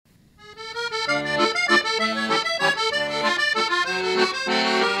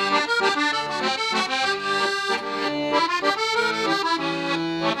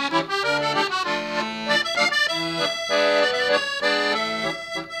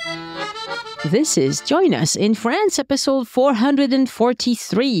This is Join Us in France, episode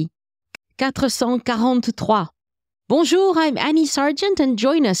 443. 443. Bonjour, I'm Annie Sargent, and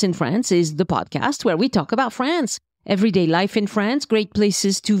Join Us in France is the podcast where we talk about France, everyday life in France, great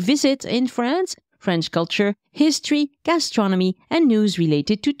places to visit in France, French culture, history, gastronomy, and news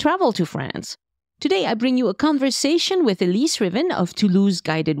related to travel to France. Today, I bring you a conversation with Elyse Rivin of Toulouse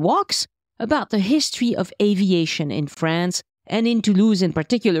Guided Walks about the history of aviation in France, and in Toulouse in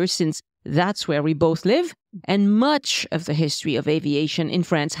particular, since that's where we both live, and much of the history of aviation in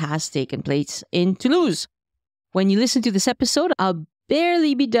France has taken place in Toulouse. When you listen to this episode, I'll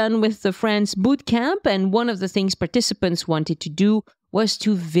barely be done with the France boot camp, and one of the things participants wanted to do was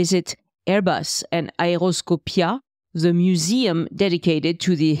to visit Airbus and Aeroscopia, the museum dedicated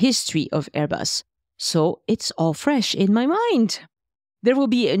to the history of Airbus. So it's all fresh in my mind. There will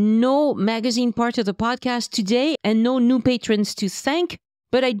be no magazine part of the podcast today and no new patrons to thank,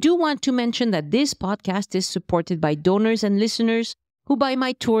 but I do want to mention that this podcast is supported by donors and listeners who buy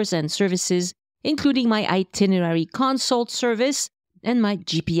my tours and services, including my itinerary consult service and my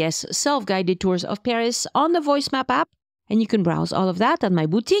GPS self-guided tours of Paris on the Voice Map app. And you can browse all of that at my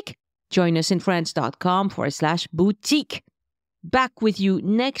boutique, joinusinfrance.com/boutique. Back with you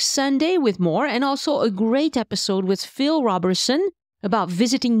next Sunday with more, and also a great episode with Phil Robertson about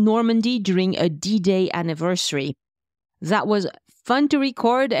visiting Normandy during a D-Day anniversary. That was fun to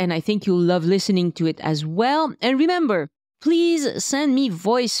record, and I think you'll love listening to it as well. And remember, please send me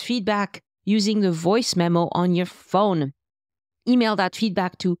voice feedback using the voice memo on your phone. Email that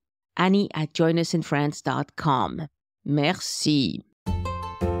feedback to annie@joinusinfrance.com. Merci.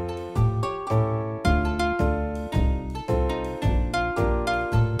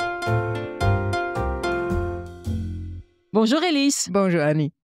 Bonjour, Elyse. Bonjour,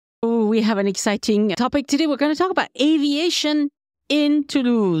 Annie. Oh, we have an exciting topic today. We're going to talk about aviation in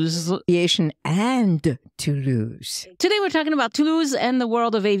Toulouse. Aviation and Toulouse. Today we're talking about Toulouse and the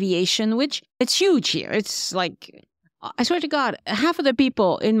world of aviation, which it's huge here. It's like, I swear to God, half of the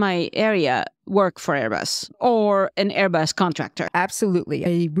people in my area work for Airbus or an Airbus contractor. Absolutely.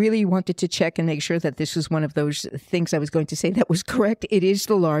 I really wanted to check and make sure that this was one of those things I was going to say that was correct. It is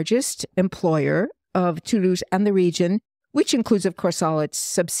the largest employer of Toulouse and the region, which includes, of course, all its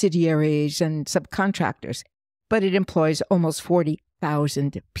subsidiaries and subcontractors. But it employs almost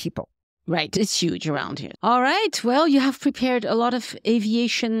 40,000 people. Right. It's huge around here. All right. Well, you have prepared a lot of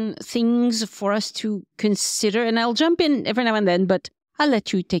aviation things for us to consider, and I'll jump in every now and then, but I'll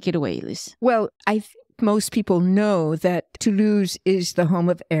let you take it away, Liz. Well, I think most people know that Toulouse is the home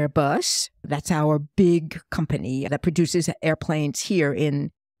of Airbus. That's our big company that produces airplanes here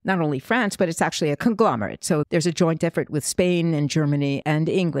in not only France, but it's actually a conglomerate. So there's a joint effort with Spain and Germany and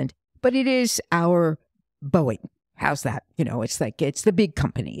England. But it is our Boeing. How's that? You know, it's the big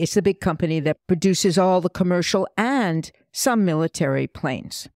company. It's the big company that produces all the commercial and some military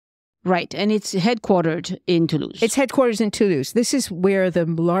planes. Right. And it's headquartered in Toulouse. It's headquarters in Toulouse. This is where the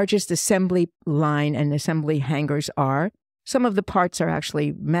largest assembly line and assembly hangars are. Some of the parts are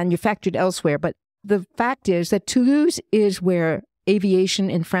actually manufactured elsewhere. But the fact is that Toulouse is where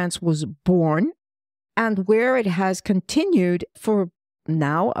aviation in France was born and where it has continued for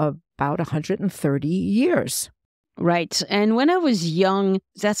now about 130 years. Right. And when I was young,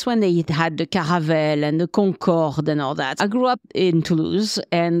 that's when they had the Caravelle and the Concorde and all that. I grew up in Toulouse,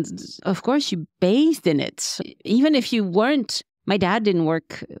 and of course you bathed in it. Even if you weren't, my dad didn't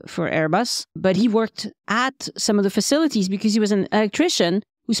work for Airbus, but he worked at some of the facilities because he was an electrician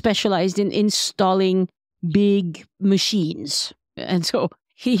who specialized in installing big machines. And so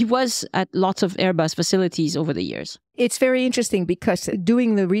he was at lots of Airbus facilities over the years. It's very interesting because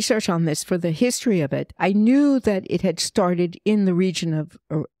doing the research on this for the history of it, I knew that it had started in the region of,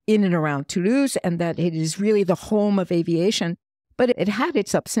 or in and around Toulouse, and that it is really the home of aviation, but it had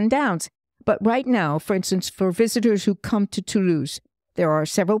its ups and downs. But right now, for instance, for visitors who come to Toulouse, there are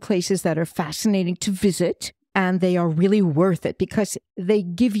several places that are fascinating to visit, and they are really worth it because they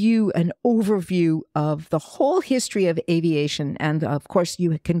give you an overview of the whole history of aviation. And of course,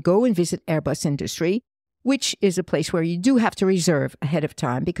 you can go and visit Airbus Industry, which is a place where you do have to reserve ahead of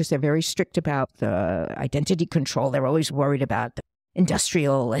time because they're very strict about the identity control. They're always worried about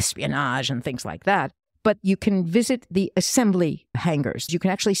industrial espionage and things like that. But you can visit the assembly hangars. You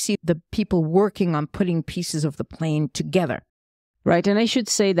can actually see the people working on putting pieces of the plane together. Right. And I should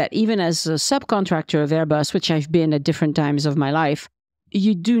say that even as a subcontractor of Airbus, which I've been at different times of my life,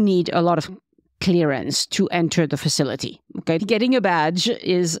 you do need a lot of clearance to enter the facility. Okay, getting a badge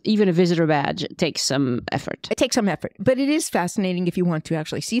is, even a visitor badge, takes some effort. It takes some effort, but it is fascinating if you want to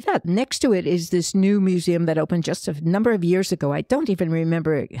actually see that. Next to it is this new museum that opened just a number of years ago. I don't even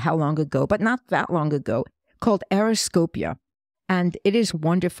remember how long ago, but not that long ago, called Aeroscopia. And it is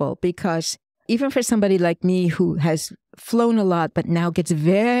wonderful because even for somebody like me who has flown a lot but now gets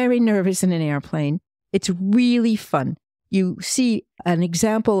very nervous in an airplane, it's really fun. You see an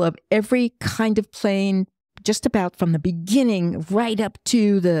example of every kind of plane, just about from the beginning right up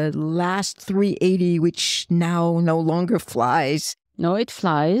to the last 380, which now no longer flies. No, it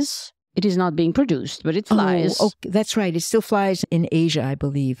flies. It is not being produced, but it flies. Oh, that's right. It still flies in Asia, I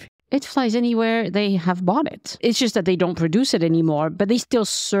believe. It flies anywhere they have bought it. It's just that they don't produce it anymore, but they still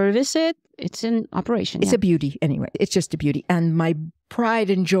service it. It's in operation. It's a beauty anyway. It's just a beauty. And my pride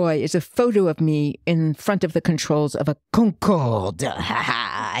and joy is a photo of me in front of the controls of a Concorde.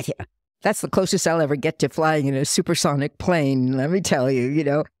 That's the closest I'll ever get to flying in a supersonic plane, let me tell you, you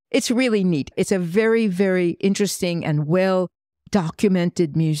know. It's really neat. It's a very, very interesting and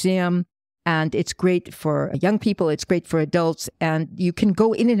well-documented museum. And it's great for young people. It's great for adults. And you can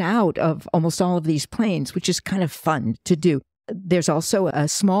go in and out of almost all of these planes, which is kind of fun to do. There's also a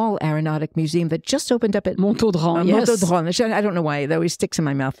small aeronautic museum that just opened up at Montaudran. Yes. Montaudran. I don't know why. It always sticks in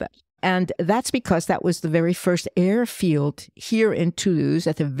my mouth. And that's because that was the very first airfield here in Toulouse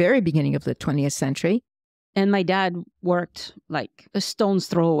at the very beginning of the 20th century. And my dad worked like a stone's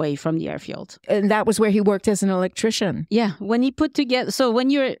throw away from the airfield. And that was where he worked as an electrician. Yeah, when he put together, so when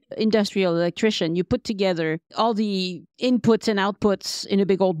you're an industrial electrician, you put together all the inputs and outputs in a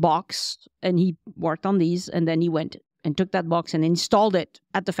big old box, and he worked on these, and then he went and took that box and installed it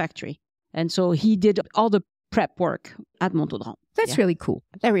at the factory. And so he did all the prep work at Montaudran. That's really cool.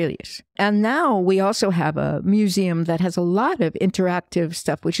 That really is. And now we also have a museum that has a lot of interactive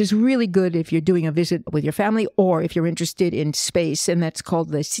stuff, which is really good if you're doing a visit with your family or if you're interested in space. And that's called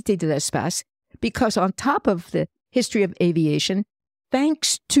the Cité de l'Espace, because on top of the history of aviation,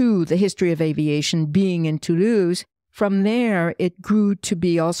 thanks to the history of aviation being in Toulouse, from there, it grew to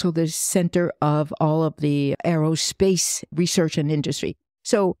be also the center of all of the aerospace research and industry.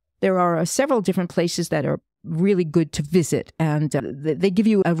 So there are several different places that are really good to visit. And they give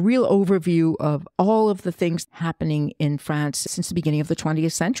you a real overview of all of the things happening in France since the beginning of the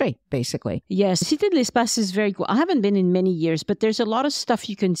 20th century, basically. Yes, Cité de l'Espace is very cool. I haven't been in many years, but there's a lot of stuff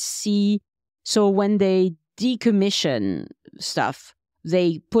you can see. So when they decommission stuff,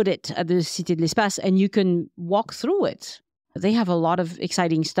 they put it at the Cité de l'Espace and you can walk through it. They have a lot of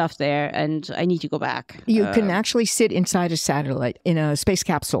exciting stuff there, and I need to go back. You can actually sit inside a satellite in a space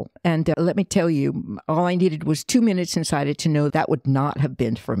capsule. And let me tell you, all I needed was 2 minutes inside it to know that would not have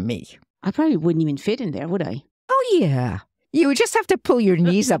been for me. I probably wouldn't even fit in there, would I? Oh, yeah. You would just have to pull your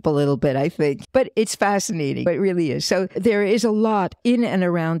knees up a little bit, I think. But it's fascinating. It really is. So there is a lot in and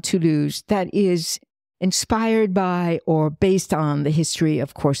around Toulouse that is inspired by or based on the history,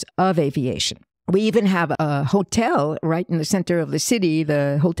 of course, of aviation. We even have a hotel right in the center of the city,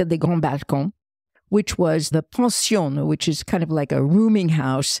 the Hôtel des Grands Balcons, which was the pension, which is kind of like a rooming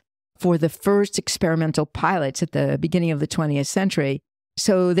house for the first experimental pilots at the beginning of the 20th century.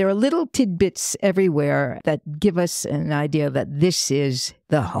 So there are little tidbits everywhere that give us an idea that this is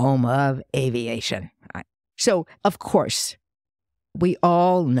the home of aviation. So, of course, we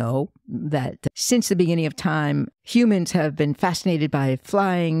all know that since the beginning of time, humans have been fascinated by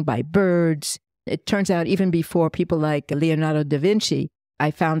flying, by birds. It turns out even before people like Leonardo da Vinci,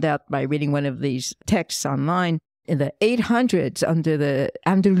 I found out by reading one of these texts online, in the 800s under the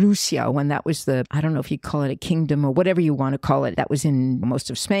Andalusia, when that was the, I don't know if you call it a kingdom or whatever you want to call it, that was in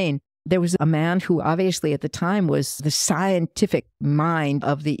most of Spain, there was a man who obviously at the time was the scientific mind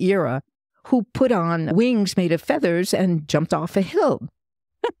of the era who put on wings made of feathers and jumped off a hill.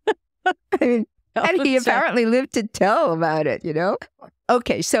 I mean, and he apparently lived to tell about it, you know?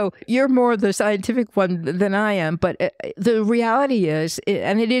 Okay, so you're more the scientific one than I am, but the reality is,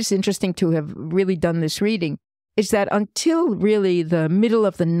 and it is interesting to have really done this reading, is that until really the middle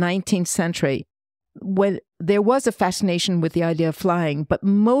of the 19th century, when there was a fascination with the idea of flying, but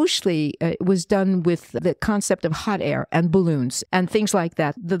mostly it was done with the concept of hot air and balloons and things like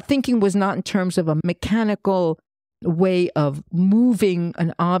that. The thinking was not in terms of a mechanical way of moving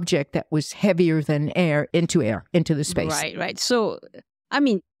an object that was heavier than air, into the space. Right. So, I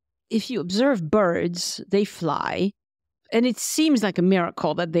mean, if you observe birds, they fly, and it seems like a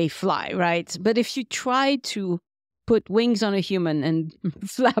miracle that they fly, right? But if you try to put wings on a human and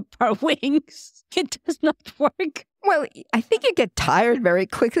flap our wings. It does not work. Well, I think you get tired very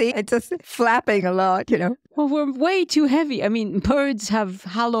quickly. It's just flapping a lot, Well, we're way too heavy. I mean, birds have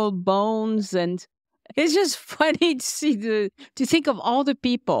hollow bones, and it's just funny to see to think of all the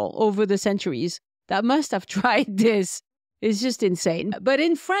people over the centuries that must have tried this. It's just insane. But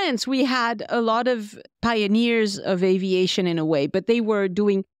in France, we had a lot of pioneers of aviation in a way, but they were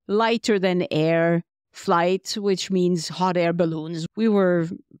doing lighter than air flight, which means hot air balloons. We were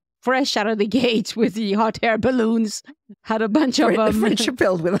fresh out of the gate with the hot air balloons. Had a bunch of them. The French are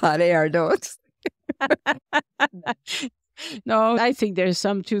filled with hot air, no? No, I think there's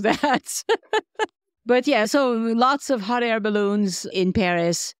some to that. But yeah, so lots of hot air balloons in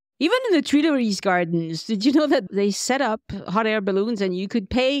Paris. Even in the Tuileries Gardens, did you know that they set up hot air balloons and you could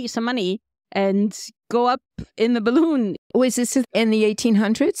pay some money and go up in the balloon? Was this in the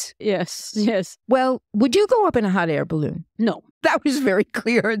 1800s? Yes, yes. Well, would you go up in a hot air balloon? No. That was a very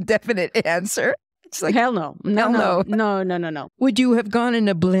clear and definite answer. It's like, hell no. No. Would you have gone in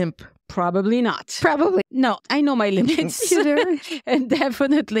a blimp? Probably not. Probably. No, I know my limits. And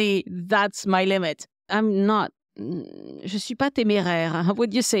definitely that's my limit. I'm not. Je suis pas téméraire. How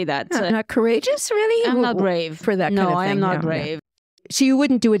would you say that? Not courageous, really? I'm not brave. For that kind of thing. No, I am not brave. So you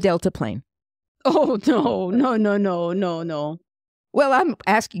wouldn't do a Delta plane? Oh, no. Well, I'm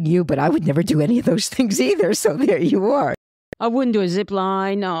asking you, but I would never do any of those things either. So there you are. I wouldn't do a zip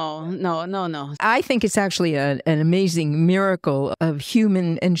line. No. I think it's actually an amazing miracle of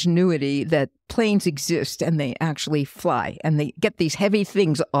human ingenuity that planes exist and they actually fly and they get these heavy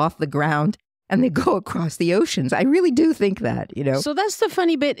things off the ground and they go across the oceans. I really do think that, So that's the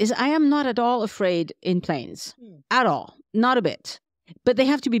funny bit is I am not at all afraid in planes. At all. Not a bit. But they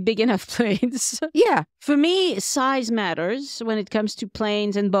have to be big enough planes. Yeah. For me, size matters when it comes to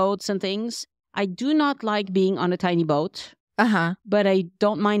planes and boats and things. I do not like being on a tiny boat. Uh-huh. But I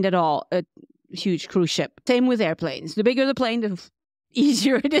don't mind at all a huge cruise ship. Same with airplanes. The bigger the plane, the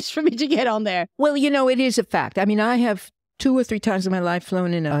easier it is for me to get on there. Well, it is a fact. I mean, I have 2 or 3 times in my life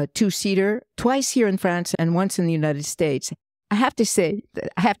flown in a 2-seater, twice here in France and once in the United States. I have to say,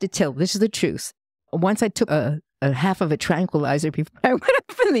 this is the truth. Once I took a half of a tranquilizer before I went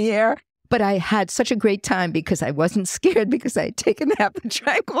up in the air, but I had such a great time because I wasn't scared because I had taken half the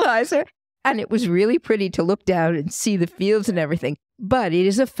tranquilizer. And it was really pretty to look down and see the fields and everything. But it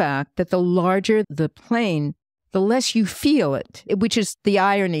is a fact that the larger the plane, the less you feel it, which is the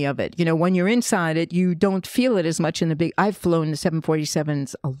irony of it. When you're inside it, you don't feel it as much in the big. I've flown the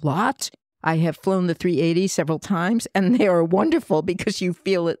 747s a lot. I have flown the 380 several times, and they are wonderful because you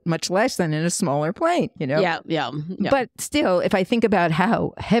feel it much less than in a smaller plane, Yeah. But still, if I think about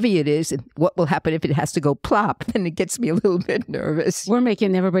how heavy it is and what will happen if it has to go plop, then it gets me a little bit nervous. We're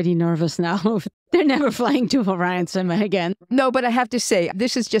making everybody nervous now. They're never flying to a ransom again. No, but I have to say,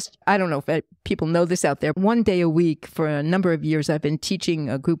 this is just, I don't know if people know this out there. 1 day a week for a number of years, I've been teaching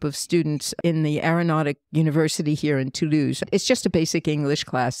a group of students in the Aeronautic University here in Toulouse. It's just a basic English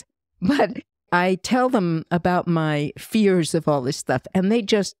class. But I tell them about my fears of all this stuff, and they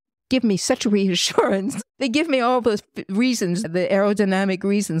just give me such reassurance. They give me all the reasons, the aerodynamic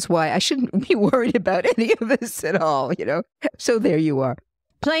reasons why I shouldn't be worried about any of this at all, So there you are.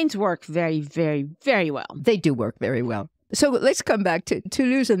 Planes work very, very, very well. They do work very well. So let's come back to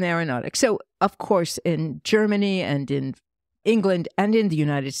Toulouse and aeronautics. So, of course, in Germany and in England and in the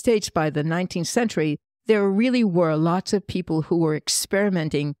United States by the 19th century, there really were lots of people who were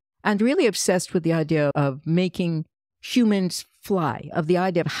experimenting and really obsessed with the idea of making humans fly, of the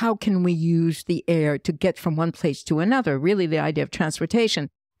idea of how can we use the air to get from one place to another, really the idea of transportation.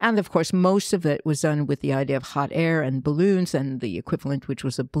 And of course, most of it was done with the idea of hot air and balloons and the equivalent, which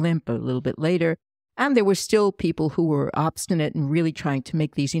was a blimp a little bit later. And there were still people who were obstinate and really trying to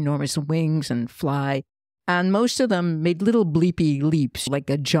make these enormous wings and fly. And most of them made little bleepy leaps, like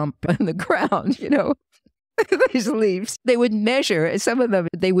a jump on the ground, These leaps. They would measure, some of them,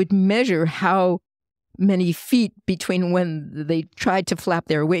 they would measure how many feet between when they tried to flap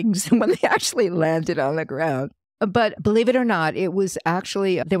their wings and when they actually landed on the ground. But believe it or not, it was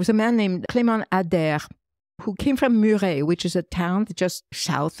actually, there was a man named Clément Ader who came from Muret, which is a town just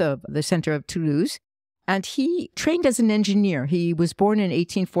south of the center of Toulouse. And he trained as an engineer. He was born in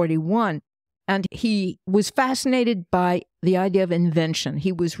 1841. And he was fascinated by the idea of invention.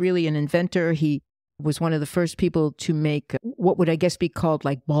 He was really an inventor. He was one of the first people to make what would I guess be called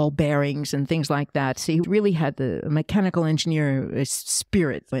like ball bearings and things like that. So he really had the mechanical engineer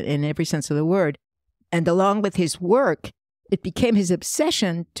spirit in every sense of the word. And along with his work, it became his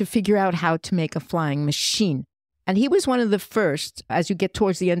obsession to figure out how to make a flying machine. And he was one of the first, as you get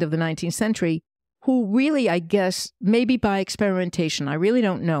towards the end of the 19th century, who really, I guess, maybe by experimentation, I really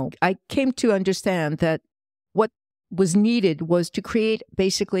don't know, I came to understand that what was needed was to create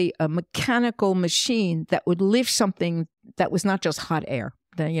basically a mechanical machine that would lift something that was not just hot air.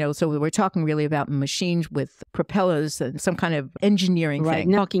 So we're talking really about machines with propellers and some kind of engineering right,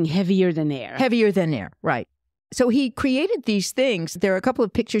 thing. Talking heavier than air. Heavier than air, right. So he created these things. There are a couple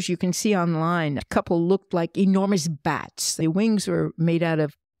of pictures you can see online. A couple looked like enormous bats. The wings were made out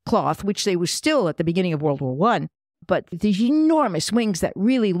of cloth, which they were still at the beginning of World War I, but these enormous wings that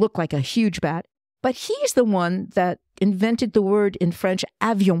really look like a huge bat. But he's the one that invented the word in French,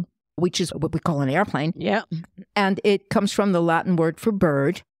 avion, which is what we call an airplane. Yeah. And it comes from the Latin word for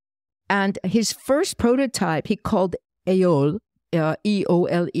bird. And his first prototype he called Eole,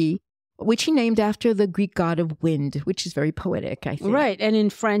 E-O-L-E, which he named after the Greek god of wind, which is very poetic, I think. Right. And in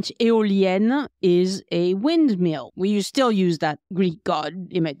French, éolienne is a windmill. We still use that Greek god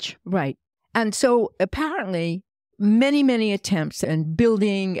image. Right. And so apparently many, many attempts and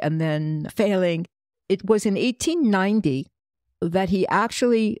building and then failing. It was in 1890 that he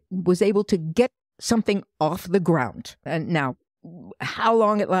actually was able to get something off the ground. And now, how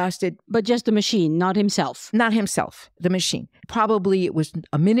long it lasted? But just the machine, not himself. Not himself, the machine. Probably it was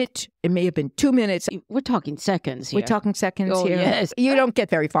a minute. It may have been 2 minutes. We're talking seconds here. We're talking seconds Oh, here. yes. You don't get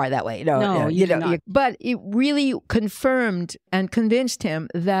very far that way. No, you do not. But it really confirmed and convinced him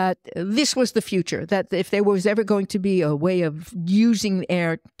that this was the future, that if there was ever going to be a way of using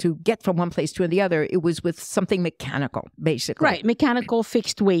air to get from one place to the other, it was with something mechanical, basically. Right, mechanical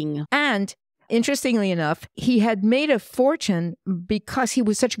fixed wing. And interestingly enough, he had made a fortune because he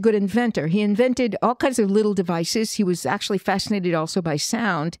was such a good inventor. He invented all kinds of little devices. He was actually fascinated also by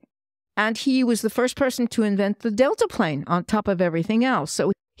sound. And he was the first person to invent the delta plane on top of everything else.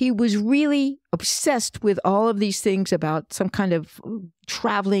 So he was really obsessed with all of these things about some kind of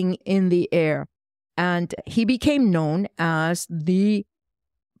traveling in the air. And he became known as the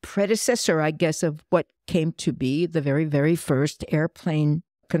predecessor, I guess, of what came to be the very, very first airplane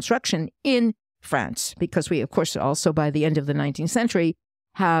construction in France, because we, of course, also by the end of the 19th century,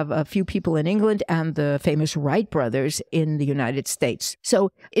 have a few people in England and the famous Wright brothers in the United States. So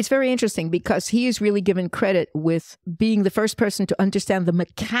it's very interesting because he is really given credit with being the first person to understand the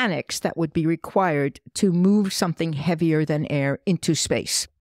mechanics that would be required to move something heavier than air into space.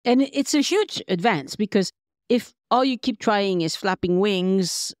 And it's a huge advance because if all you keep trying is flapping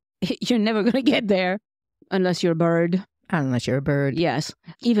wings, you're never going to get there unless you're a bird. Unless you're a bird. Yes.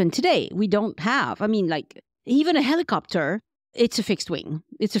 Even today, we don't have. I mean, like, even a helicopter, it's a fixed wing.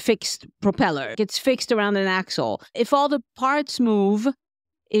 It's a fixed propeller. It's fixed around an axle. If all the parts move,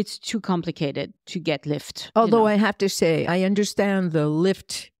 it's too complicated to get lift. Although I have to say, I understand the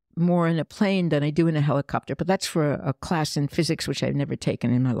lift more in a plane than I do in a helicopter, but that's for a class in physics, which I've never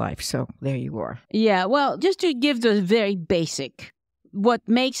taken in my life. So there you are. Yeah, well, just to give the very basic, what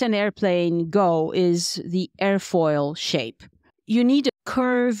makes an airplane go is the airfoil shape. You need a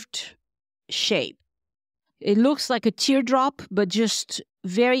curved shape. It looks like a teardrop, but just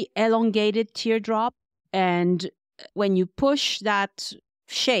very elongated teardrop. And when you push that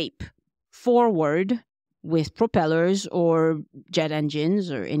shape forward with propellers or jet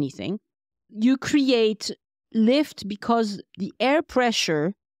engines or anything, you create lift because the air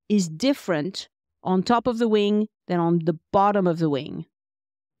pressure is different on top of the wing than on the bottom of the wing.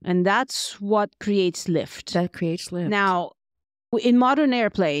 And that's what creates lift. That creates lift. Now, in modern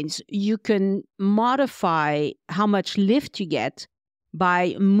airplanes, you can modify how much lift you get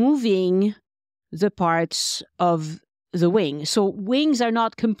by moving the parts of the wing. So wings are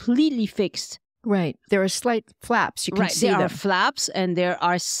not completely fixed. Right. There are slight flaps. You can see them. There them. are flaps and there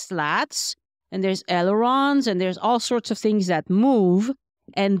are slats and there's ailerons and there's all sorts of things that move.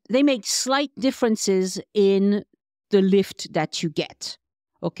 And they make slight differences in the lift that you get.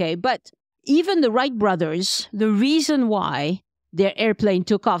 Okay, but even the Wright brothers, the reason why their airplane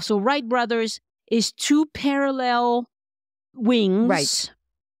took off. So Wright brothers is two parallel wings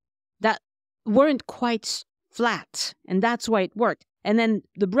that weren't quite flat. And that's why it worked. And then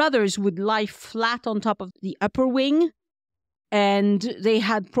the brothers would lie flat on top of the upper wing. And they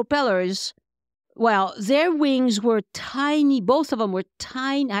had propellers. Well, their wings were tiny. Both of them were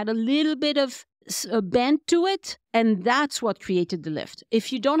tiny, had a little bit of a bend to it. And that's what created the lift.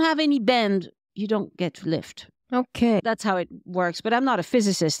 If you don't have any bend, you don't get lift. Okay. That's how it works. But I'm not a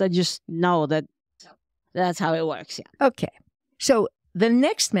physicist. I just know that that's how it works. Yeah. Okay. So the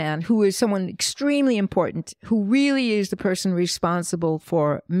next man, who is someone extremely important, who really is the person responsible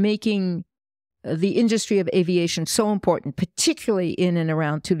for making the industry of aviation so important, particularly in and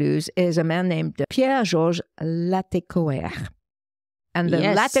around Toulouse, is a man named Pierre-Georges Latécoère. And the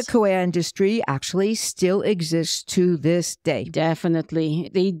Latécoère industry actually still exists to this day. Definitely.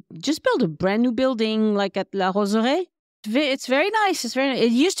 They just built a brand new building like at La Roseraie. It's very nice.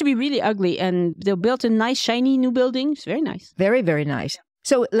 It used to be really ugly, and they built a nice, shiny new building. It's very nice. Very, very nice.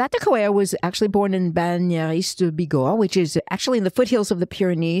 So Latécoère was actually born in Bagnères de Bigorre, which is actually in the foothills of the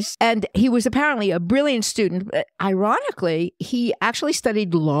Pyrenees. And he was apparently a brilliant student. Ironically, he actually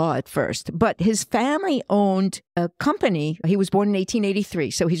studied law at first, but his family owned a company. He was born in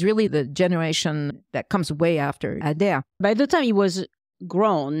 1883. So he's really the generation that comes way after Adair. By the time he was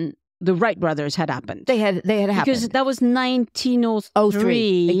grown, the Wright brothers had happened. They had happened. Because that was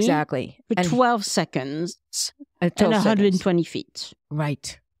 1903. Exactly. For 12 seconds and 120 feet.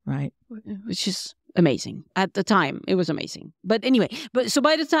 Right. Which is amazing. At the time, it was amazing. But anyway, so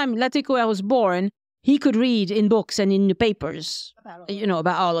by the time Latécoère was born, he could read in books and in the papers,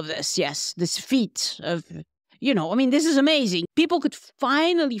 about all of this. Yes, this feat of... this is amazing. People could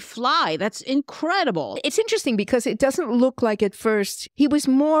finally fly. That's incredible. It's interesting because it doesn't look like at first he was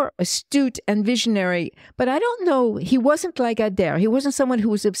more astute and visionary, but I don't know. He wasn't like Adair. He wasn't someone who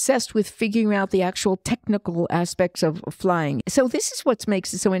was obsessed with figuring out the actual technical aspects of flying. So this is what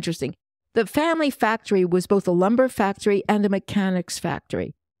makes it so interesting. The family factory was both a lumber factory and a mechanics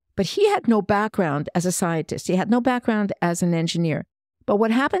factory, but he had no background as a scientist. He had no background as an engineer. But what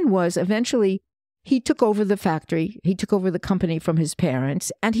happened was eventually he took over the factory, he took over the company from his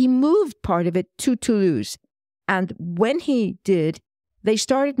parents, and he moved part of it to Toulouse. And when he did, they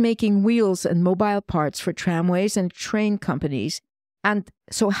started making wheels and mobile parts for tramways and train companies. And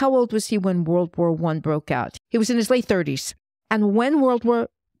so how old was he when World War I broke out? He was in his late 30s. And when World War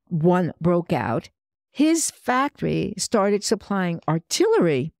I broke out, his factory started supplying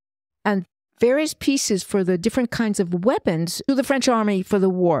artillery and various pieces for the different kinds of weapons to the French army for the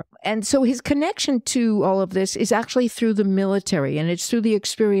war. And so his connection to all of this is actually through the military, and it's through the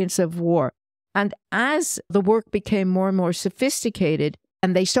experience of war. And as the work became more and more sophisticated,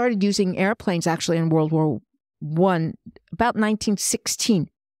 and they started using airplanes actually in World War I, about 1916.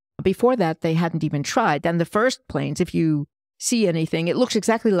 Before that, they hadn't even tried. And the first planes, if you see anything, it looks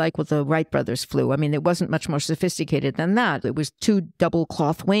exactly like what the Wright brothers flew. I mean, it wasn't much more sophisticated than that. It was 2 double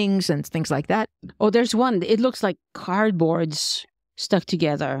cloth wings and things like that. Oh, there's one. It looks like cardboards stuck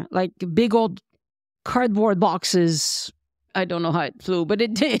together, like big old cardboard boxes. I don't know how it flew, but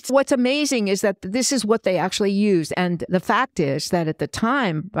it did. What's amazing is that this is what they actually used. And the fact is that at the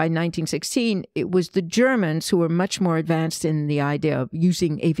time, by 1916, it was the Germans who were much more advanced in the idea of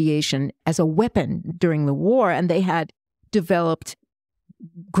using aviation as a weapon during the war. And they had developed,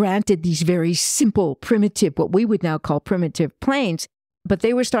 granted, these very simple, primitive, what we would now call primitive planes, but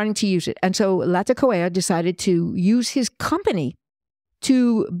they were starting to use it. And so Latécoère decided to use his company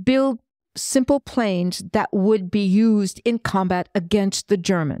to build simple planes that would be used in combat against the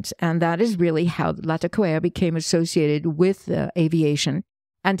Germans. And that is really how Latécoère became associated with aviation.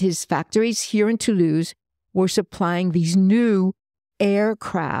 And his factories here in Toulouse were supplying these new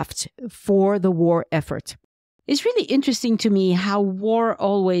aircraft for the war effort. It's really interesting to me how war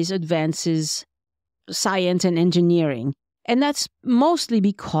always advances science and engineering. And that's mostly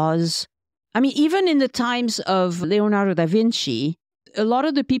because, even in the times of Leonardo da Vinci, a lot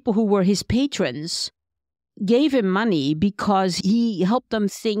of the people who were his patrons gave him money because he helped them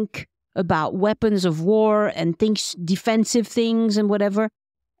think about weapons of war and defensive things and whatever.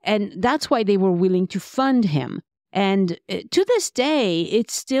 And that's why they were willing to fund him. And to this day,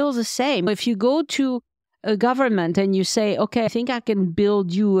 it's still the same. If you go to a government and you say, okay, I think I can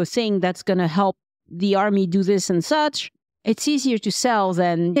build you a thing that's going to help the army do this and such, it's easier to sell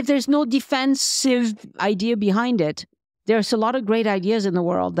than if there's no defensive idea behind it. There's a lot of great ideas in the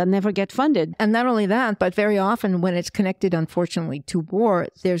world that never get funded. And not only that, but very often when it's connected, unfortunately, to war,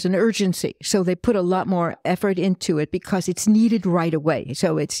 there's an urgency. So they put a lot more effort into it because it's needed right away.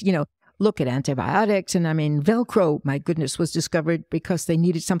 So it's, look at antibiotics. And Velcro, my goodness, was discovered because they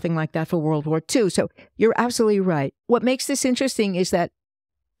needed something like that for World War II. So you're absolutely right. What makes this interesting is that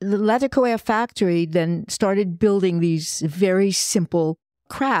the Latécoère factory then started building these very simple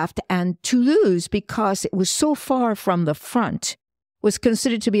craft, and Toulouse, because it was so far from the front, was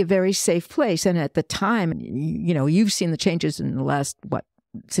considered to be a very safe place. And at the time, you've seen the changes in the last,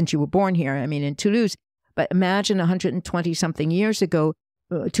 since you were born here, in Toulouse. But imagine 120 something years ago,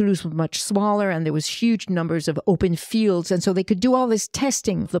 Toulouse was much smaller and there was huge numbers of open fields. And so they could do all this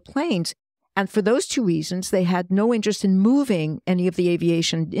testing of the planes. And for those two reasons, they had no interest in moving any of the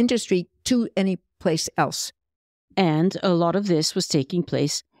aviation industry to any place else. And a lot of this was taking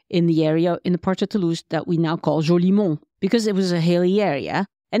place in the part of Toulouse that we now call Jolimont, because it was a hilly area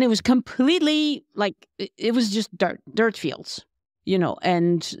and it was completely it was just dirt fields.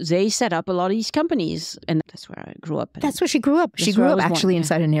 and they set up a lot of these companies. And that's where I grew up. That's where she grew up. She grew up actually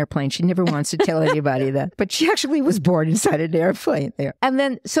inside an airplane. She never wants to tell anybody that. But she actually was born inside an airplane there. And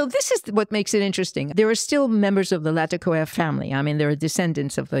then, so this is what makes it interesting. There are still members of the Latécoère family. I mean, there are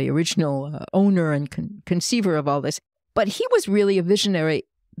descendants of the original owner and conceiver of all this. But he was really a visionary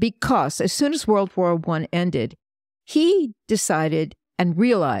because as soon as World War I ended, he decided and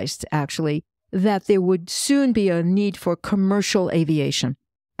realized, actually, that there would soon be a need for commercial aviation.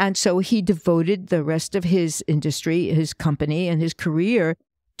 And so he devoted the rest of his industry, his company, and his career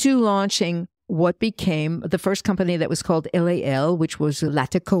to launching what became the first company that was called LAL, which was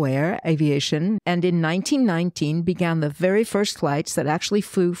Latécoère Aviation. And in 1919 began the very first flights that actually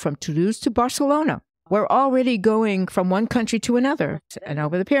flew from Toulouse to Barcelona. We're already going from one country to another and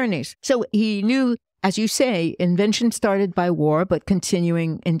over the Pyrenees. So he knew, as you say, invention started by war, but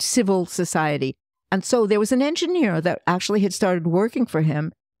continuing in civil society. And so there was an engineer that actually had started working for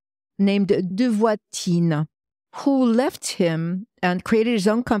him named De Voitine, who left him and created his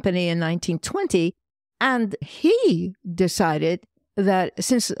own company in 1920. And he decided that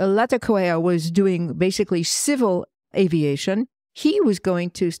since Latécoère was doing basically civil aviation, he was going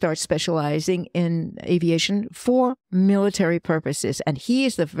to start specializing in aviation for military purposes. And he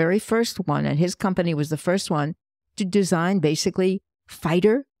is the very first one, and his company was the first one to design basically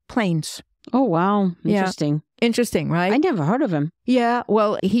fighter planes. Oh, wow. Interesting. Yeah. Interesting, right? I never heard of him. Yeah.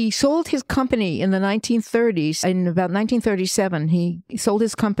 Well, he sold his company in the 1930s. In about 1937, he sold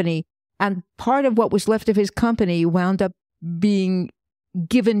his company. And part of what was left of his company wound up being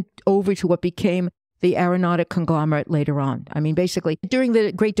given over to what became the aeronautic conglomerate later on. I mean, basically, during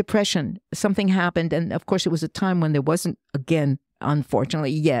the Great Depression, something happened. And of course, it was a time when there wasn't, again, unfortunately,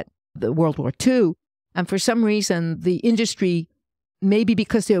 yet the World War II. And for some reason, the industry, maybe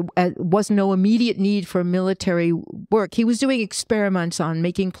because there was no immediate need for military work, he was doing experiments on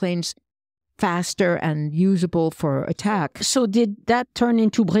making planes faster and usable for attack. So did that turn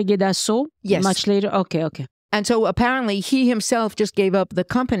into Breguet d'Assaut? Yes. Much later? Okay. And so apparently he himself just gave up the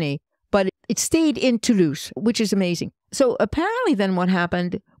company, but it stayed in Toulouse, which is amazing. So apparently then what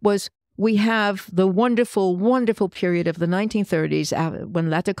happened was we have the wonderful, wonderful period of the 1930s when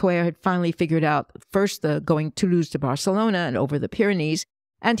Latécoère had finally figured out first the going Toulouse to Barcelona and over the Pyrenees.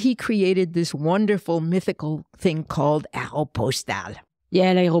 And he created this wonderful mythical thing called Aéropostale.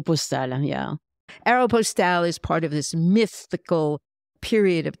 Yeah, l'Aéropostale, yeah. Aéropostale is part of this mythical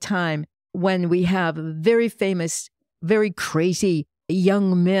period of time when we have very famous, very crazy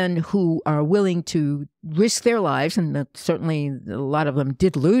young men who are willing to risk their lives, and certainly a lot of them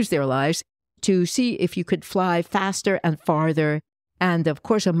did lose their lives, to see if you could fly faster and farther. And of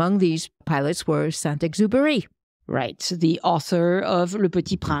course, among these pilots were Saint-Exupéry. Right, the author of Le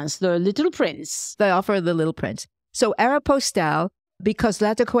Petit Prince, the Little Prince. The author of The Little Prince. So Aéropostale, because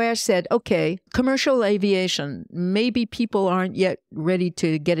Latécoère said, okay, commercial aviation, maybe people aren't yet ready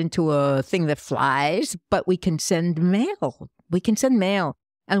to get into a thing that flies, but we can send mail. We can send mail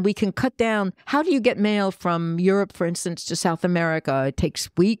and we can cut down. How do you get mail from Europe, for instance, to South America? It takes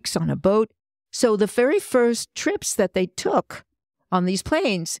weeks on a boat. So the very first trips that they took on these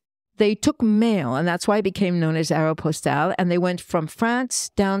planes, they took mail, and that's why it became known as Aéropostale. And they went from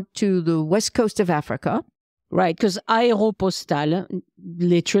France down to the west coast of Africa. Right, because aéropostale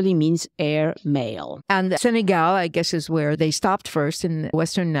literally means air mail. And Senegal, I guess, is where they stopped first in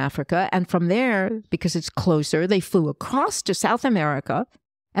Western Africa. And from there, because it's closer, they flew across to South America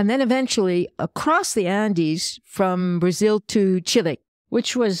and then eventually across the Andes from Brazil to Chile.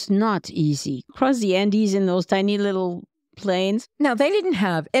 Which was not easy. Cross the Andes in those tiny little planes. Now, they didn't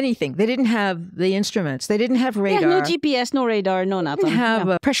have anything. They didn't have the instruments. They didn't have radar. Yeah, no GPS, no radar, no nothing. They didn't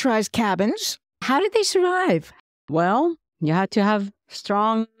have pressurized cabins. How did they survive? Well, you had to have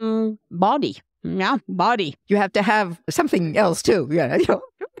strong body. Yeah, body. You have to have something else too. Yeah,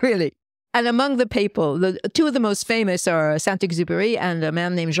 really. And among the people, the two of the most famous are Saint-Exupéry and a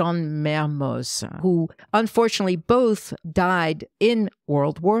man named Jean Mermoz, who unfortunately both died in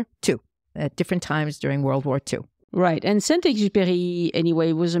World War II at different times during World War II. Right. And Saint-Exupéry,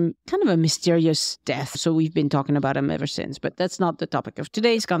 anyway, was kind of a mysterious death. So we've been talking about him ever since. But that's not the topic of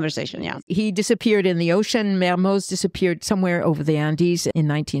today's conversation, yeah. He disappeared in the ocean. Mermoz disappeared somewhere over the Andes in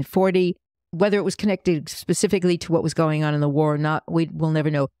 1940. Whether it was connected specifically to what was going on in the war or not, we'll never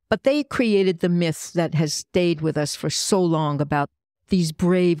know. But they created the myth that has stayed with us for so long about these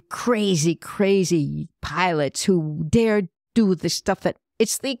brave, crazy, crazy pilots who dared do the stuff that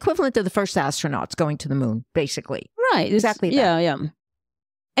it's the equivalent of the first astronauts going to the moon, basically. Right. Exactly that. Yeah.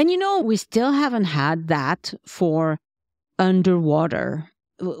 And we still haven't had that for underwater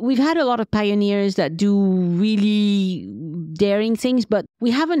we've had a lot of pioneers that do really daring things, but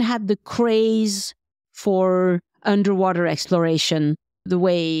we haven't had the craze for underwater exploration the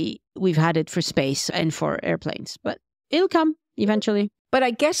way we've had it for space and for airplanes. But it'll come eventually. But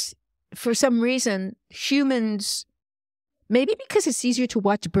I guess for some reason, humans, maybe because it's easier to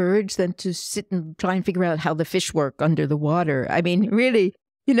watch birds than to sit and try and figure out how the fish work under the water. I mean, really,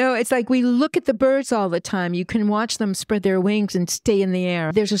 it's like we look at the birds all the time. You can watch them spread their wings and stay in the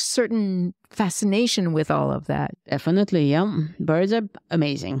air. There's a certain fascination with all of that. Definitely, yeah. Birds are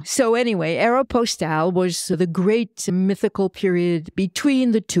amazing. So anyway, Aéropostale was the great mythical period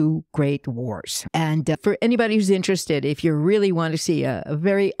between the two great wars. And for anybody who's interested, if you really want to see a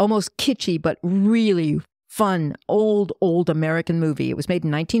very almost kitschy but really fun, old American movie. It was made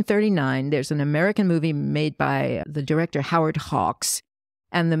in 1939. There's an American movie made by the director Howard Hawks.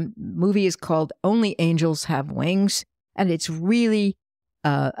 And the movie is called Only Angels Have Wings. And it's really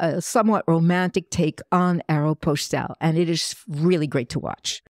a somewhat romantic take on Aéropostale. And it is really great to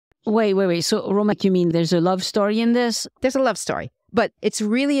watch. Wait. So romantic, you mean there's a love story in this? There's a love story. But it's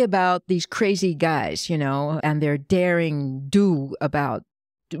really about these crazy guys, and their daring do about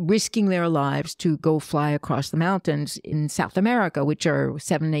risking their lives to go fly across the mountains in South America, which are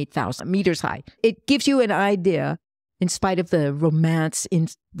 8,000 meters high. It gives you an idea, in spite of the romance in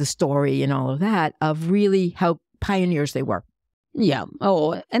the story and all of that, of really how pioneers they were. Yeah.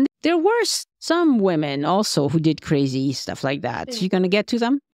 Oh, and there were some women also who did crazy stuff like that. So you're going to get to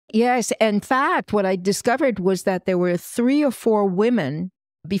them? Yes. In fact, what I discovered was that there were 3 or 4 women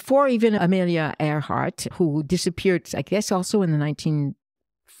before even Amelia Earhart, who disappeared, I guess, also in the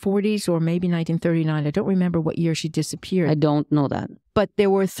 1940s or maybe 1939. I don't remember what year she disappeared. I don't know that. But there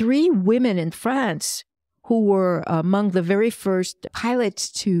were 3 women in France who were among the very first pilots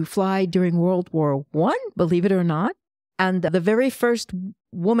to fly during World War I, believe it or not. And the very first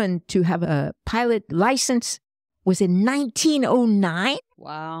woman to have a pilot license was in 1909.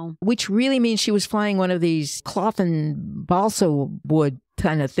 Wow. Which really means she was flying one of these cloth and balsa wood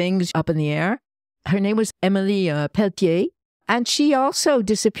kind of things up in the air. Her name was Émilie Pelletier. And she also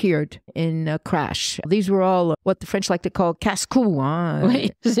disappeared in a crash. These were all what the French like to call casse-cou.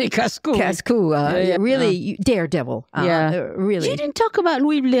 Wait, c'est casse-cou. Casse-cou. Really, daredevil. Really. You didn't talk about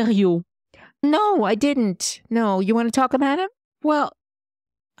Louis Blériot. No, I didn't. No, you want to talk about him? Well,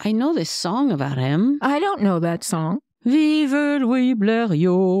 I know this song about him. I don't know that song. Vive Louis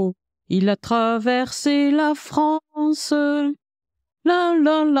Blériot, il a traversé la France. La,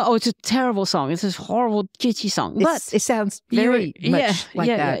 la, la. Oh, it's a terrible song. It's this horrible, kitschy song. But it sounds very much like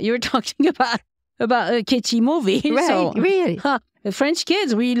that. Yeah, you were talking about a kitschy movie. Right, so, really. The French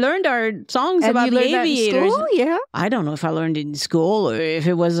kids, we learned our songs about the aviators. That in school? Yeah. I don't know if I learned it in school or if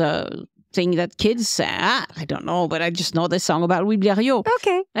it was a thing that kids sang. I don't know, but I just know this song about Louis Blériot.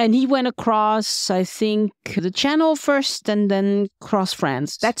 Okay. And he went across, I think, the Channel first and then cross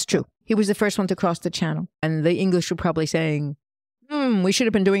France. That's true. He was the first one to cross the Channel. And the English were probably saying, we should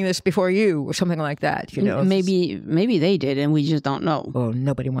have been doing this before you, or something like that. Maybe they did, and we just don't know. Oh,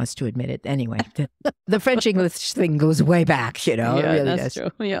 nobody wants to admit it. Anyway, the French English thing goes way back. It really that's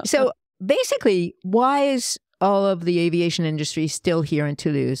does. True. Yeah. So basically, why is all of the aviation industry still here in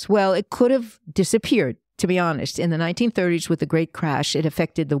Toulouse? Well, it could have disappeared, to be honest. In the 1930s, with the Great Crash, it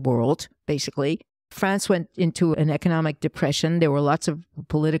affected the world. Basically, France went into an economic depression. There were lots of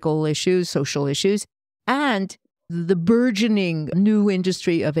political issues, social issues, and the burgeoning new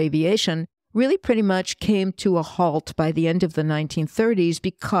industry of aviation really pretty much came to a halt by the end of the 1930s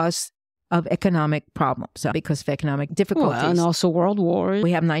because of economic problems, because of economic difficulties. Well, and also world wars.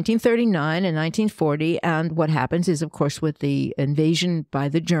 We have 1939 and 1940, and what happens is, of course, with the invasion by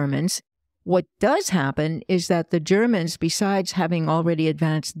the Germans, what does happen is that the Germans, besides having already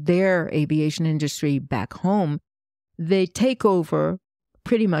advanced their aviation industry back home, they take over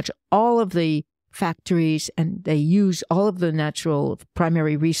pretty much all of the factories, and they use all of the natural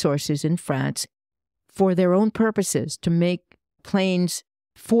primary resources in France for their own purposes, to make planes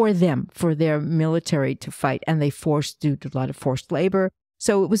for them, for their military to fight. And they do a lot of forced labor.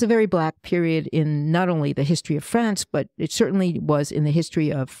 So it was a very black period in not only the history of France, but it certainly was in the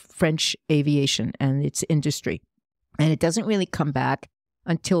history of French aviation and its industry. And it doesn't really come back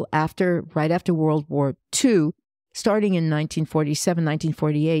until right after World War II, starting in 1947,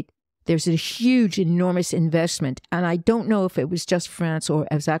 1948. There's a huge, enormous investment. And I don't know if it was just France or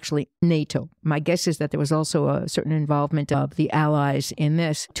it was actually NATO. My guess is that there was also a certain involvement of the Allies in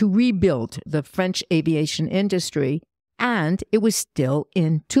this to rebuild the French aviation industry. And it was still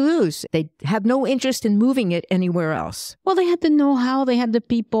in Toulouse. They had no interest in moving it anywhere else. Well, they had the know-how. They had the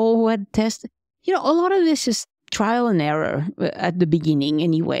people who had tested. A lot of this is trial and error at the beginning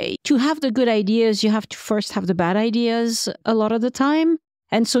anyway. To have the good ideas, you have to first have the bad ideas a lot of the time.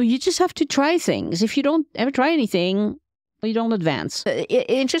 And so you just have to try things. If you don't ever try anything, you don't advance.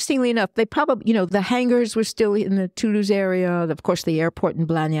 Interestingly enough, they probably, the hangars were still in the Toulouse area. Of course, the airport in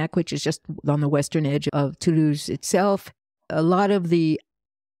Blagnac, which is just on the western edge of Toulouse itself. A lot of the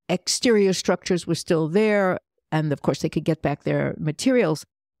exterior structures were still there. And of course, they could get back their materials.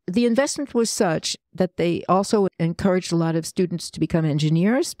 The investment was such that they also encouraged a lot of students to become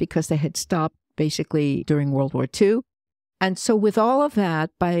engineers because they had stopped basically during World War II. And so with all of that,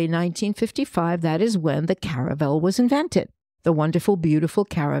 by 1955, that is when the Caravelle was invented, the wonderful, beautiful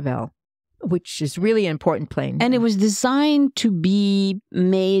Caravelle, which is really an important plane. And it was designed to be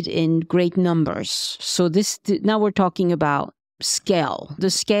made in great numbers. So now we're talking about scale.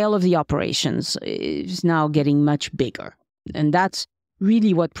 The scale of the operations is now getting much bigger. And that's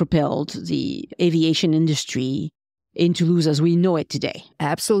really what propelled the aviation industry in Toulouse as we know it today.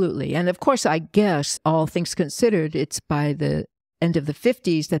 Absolutely. And of course, I guess, all things considered, it's by the end of the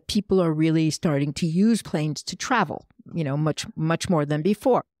 50s that people are really starting to use planes to travel, much more than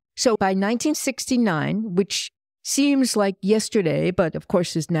before. So by 1969, which seems like yesterday, but of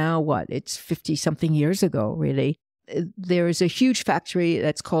course is now it's 50-something years ago, really. There is a huge factory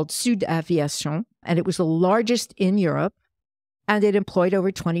that's called Sud Aviation, and it was the largest in Europe, and it employed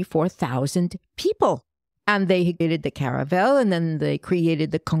over 24,000 people. And they created the Caravelle, and then they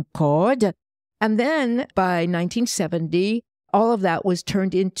created the Concorde. And then by 1970, all of that was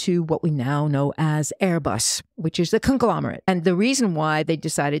turned into what we now know as Airbus, which is the conglomerate. And the reason why they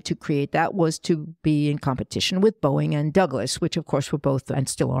decided to create that was to be in competition with Boeing and Douglas, which of course were both and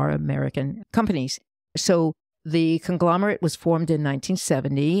still are American companies. So the conglomerate was formed in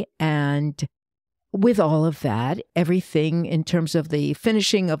 1970, and with all of that, everything in terms of the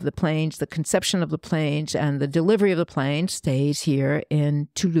finishing of the planes, the conception of the planes, and the delivery of the planes stays here in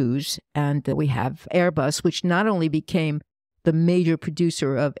Toulouse. And we have Airbus, which not only became the major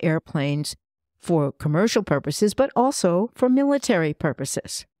producer of airplanes for commercial purposes, but also for military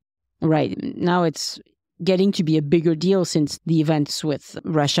purposes. Right. Now it's getting to be a bigger deal since the events with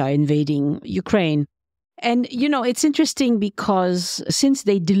Russia invading Ukraine. And, it's interesting because since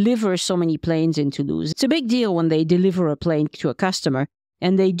they deliver so many planes in Toulouse, it's a big deal when they deliver a plane to a customer.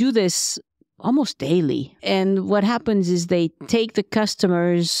 And they do this almost daily. And what happens is they take the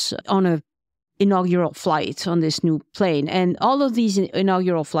customers on an inaugural flight on this new plane. And all of these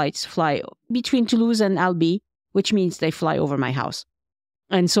inaugural flights fly between Toulouse and Albi, which means they fly over my house.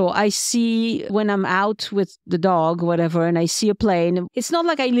 And so I see when I'm out with the dog, whatever, and I see a plane, it's not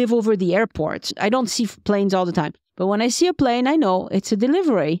like I live over the airport. I don't see planes all the time. But when I see a plane, I know it's a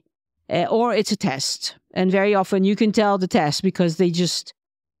delivery or it's a test. And very often you can tell the test because the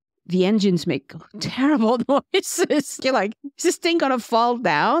engines make terrible noises. You're like, is this thing going to fall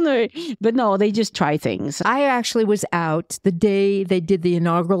down? But no, they just try things. I actually was out the day they did the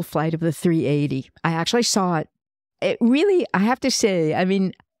inaugural flight of the 380. I actually saw it. It really, I have to say,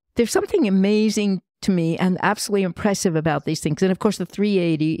 there's something amazing to me and absolutely impressive about these things. And of course, the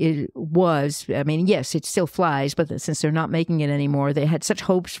 380 yes, it still flies, but since they're not making it anymore, they had such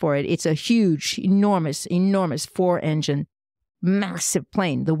hopes for it. It's a huge, enormous 4-engine, massive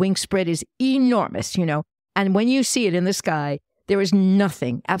plane. The wing spread is enormous, And when you see it in the sky, there is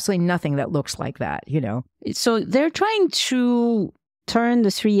nothing, absolutely nothing that looks like that, So they're trying to turn the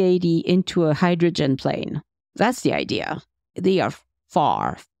 380 into a hydrogen plane. That's the idea. They are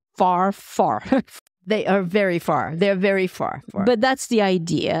far. They are very far. They're very far. But that's the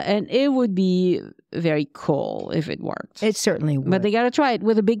idea. And it would be very cool if it worked. It certainly would. But they got to try it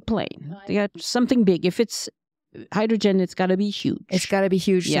with a big plane. They got something big. If it's hydrogen, it's got to be huge. It's got to be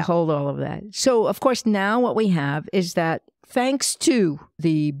huge to hold all of that. So, of course, now what we have is that thanks to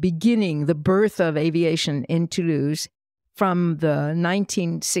the birth of aviation in Toulouse from the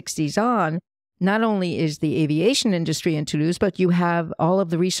 1960s on, not only is the aviation industry in Toulouse, but you have all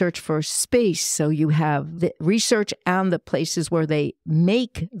of the research for space. So you have the research and the places where they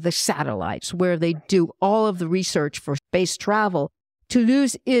make the satellites, where they do all of the research for space travel.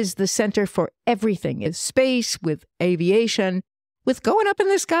 Toulouse is the center for everything. It's space, with aviation, with going up in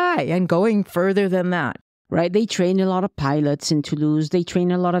the sky and going further than that. Right. They train a lot of pilots in Toulouse. They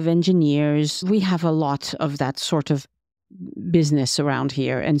train a lot of engineers. We have a lot of that sort of business around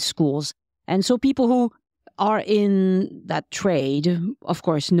here and schools. And so people who are in that trade, of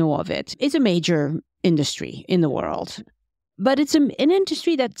course, know of it. It's a major industry in the world, but it's an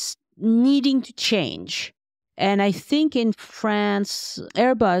industry that's needing to change. And I think in France,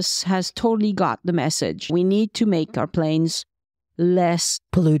 Airbus has totally got the message. We need to make our planes less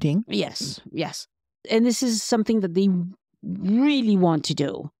polluting. Yes. And this is something that they really want to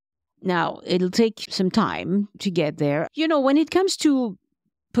do. Now, it'll take some time to get there. You know, when it comes to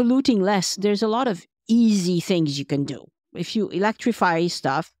polluting less, there's a lot of easy things you can do. If you electrify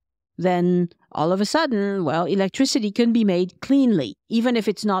stuff, then all of a sudden, well, electricity can be made cleanly. Even if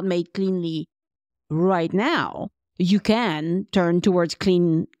it's not made cleanly right now, you can turn towards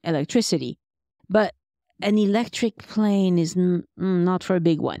clean electricity. But an electric plane is not for a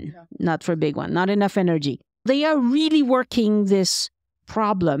big one. Not for a big one. Not enough energy. They are really working this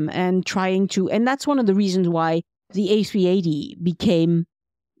problem and trying to, and that's one of the reasons why the A380 became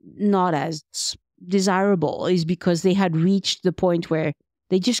not as desirable, is because they had reached the point where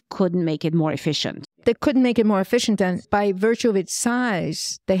they just couldn't make it more efficient. They couldn't make it more efficient, and by virtue of its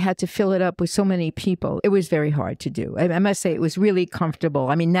size, they had to fill it up with so many people. It was very hard to do. I must say, it was really comfortable.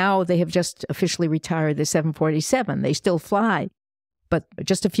 I mean, now they have just officially retired the 747. They still fly. But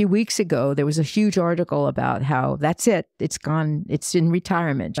just a few weeks ago, there was a huge article about how that's it. It's gone. It's in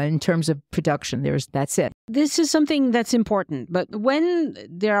retirement. In terms of production, that's it. This is something that's important. But when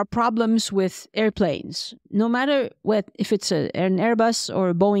there are problems with airplanes, no matter if it's an Airbus or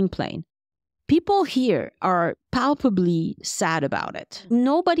a Boeing plane, people here are palpably sad about it.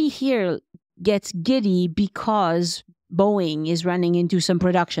 Nobody here gets giddy because Boeing is running into some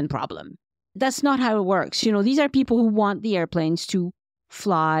production problem. That's not how it works. You know, these are people who want the airplanes to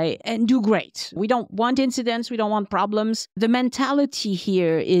fly and do great. We don't want incidents. We don't want problems. The mentality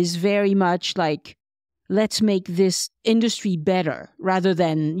here is very much like, let's make this industry better rather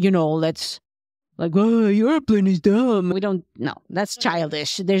than, let's like, oh, your airplane is dumb. No, that's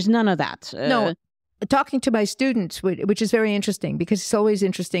childish. There's none of that. No, talking to my students, which is very interesting because it's always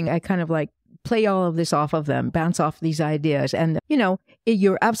interesting. I kind of like play all of this off of them, bounce off these ideas. And,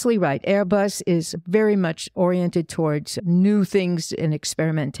 you're absolutely right. Airbus is very much oriented towards new things in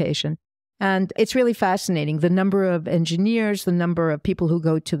experimentation. And it's really fascinating. The number of engineers, the number of people who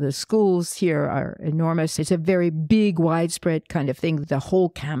go to the schools here are enormous. It's a very big, widespread kind of thing. The whole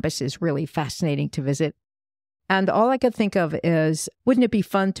campus is really fascinating to visit. And all I could think of is, wouldn't it be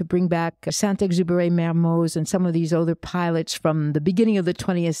fun to bring back Saint-Exupéry, Mermoz, and some of these other pilots from the beginning of the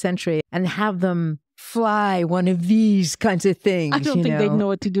 20th century and have them fly one of these kinds of things? I don't think they'd know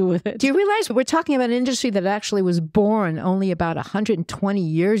what to do with it. Do you realize we're talking about an industry that actually was born only about 120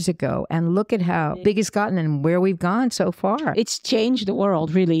 years ago? And look at how big it's gotten and where we've gone so far. It's changed the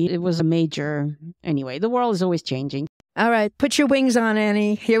world, really. It was a major... Anyway, the world is always changing. All right, put your wings on,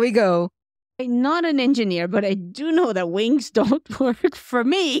 Annie. Here we go. I'm not an engineer, but I do know that wings don't work for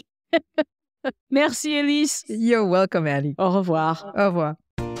me. Merci, Elyse. You're welcome, Annie. Au revoir. Au revoir.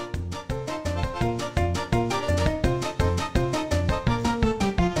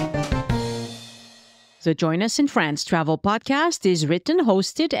 The Join Us in France travel podcast is written,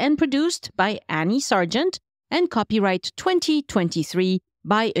 hosted, and produced by Annie Sargent and copyright 2023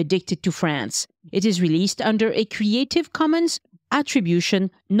 by Addicted to France. It is released under a Creative Commons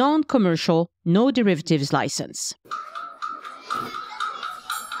Attribution, Non-Commercial, No Derivatives license.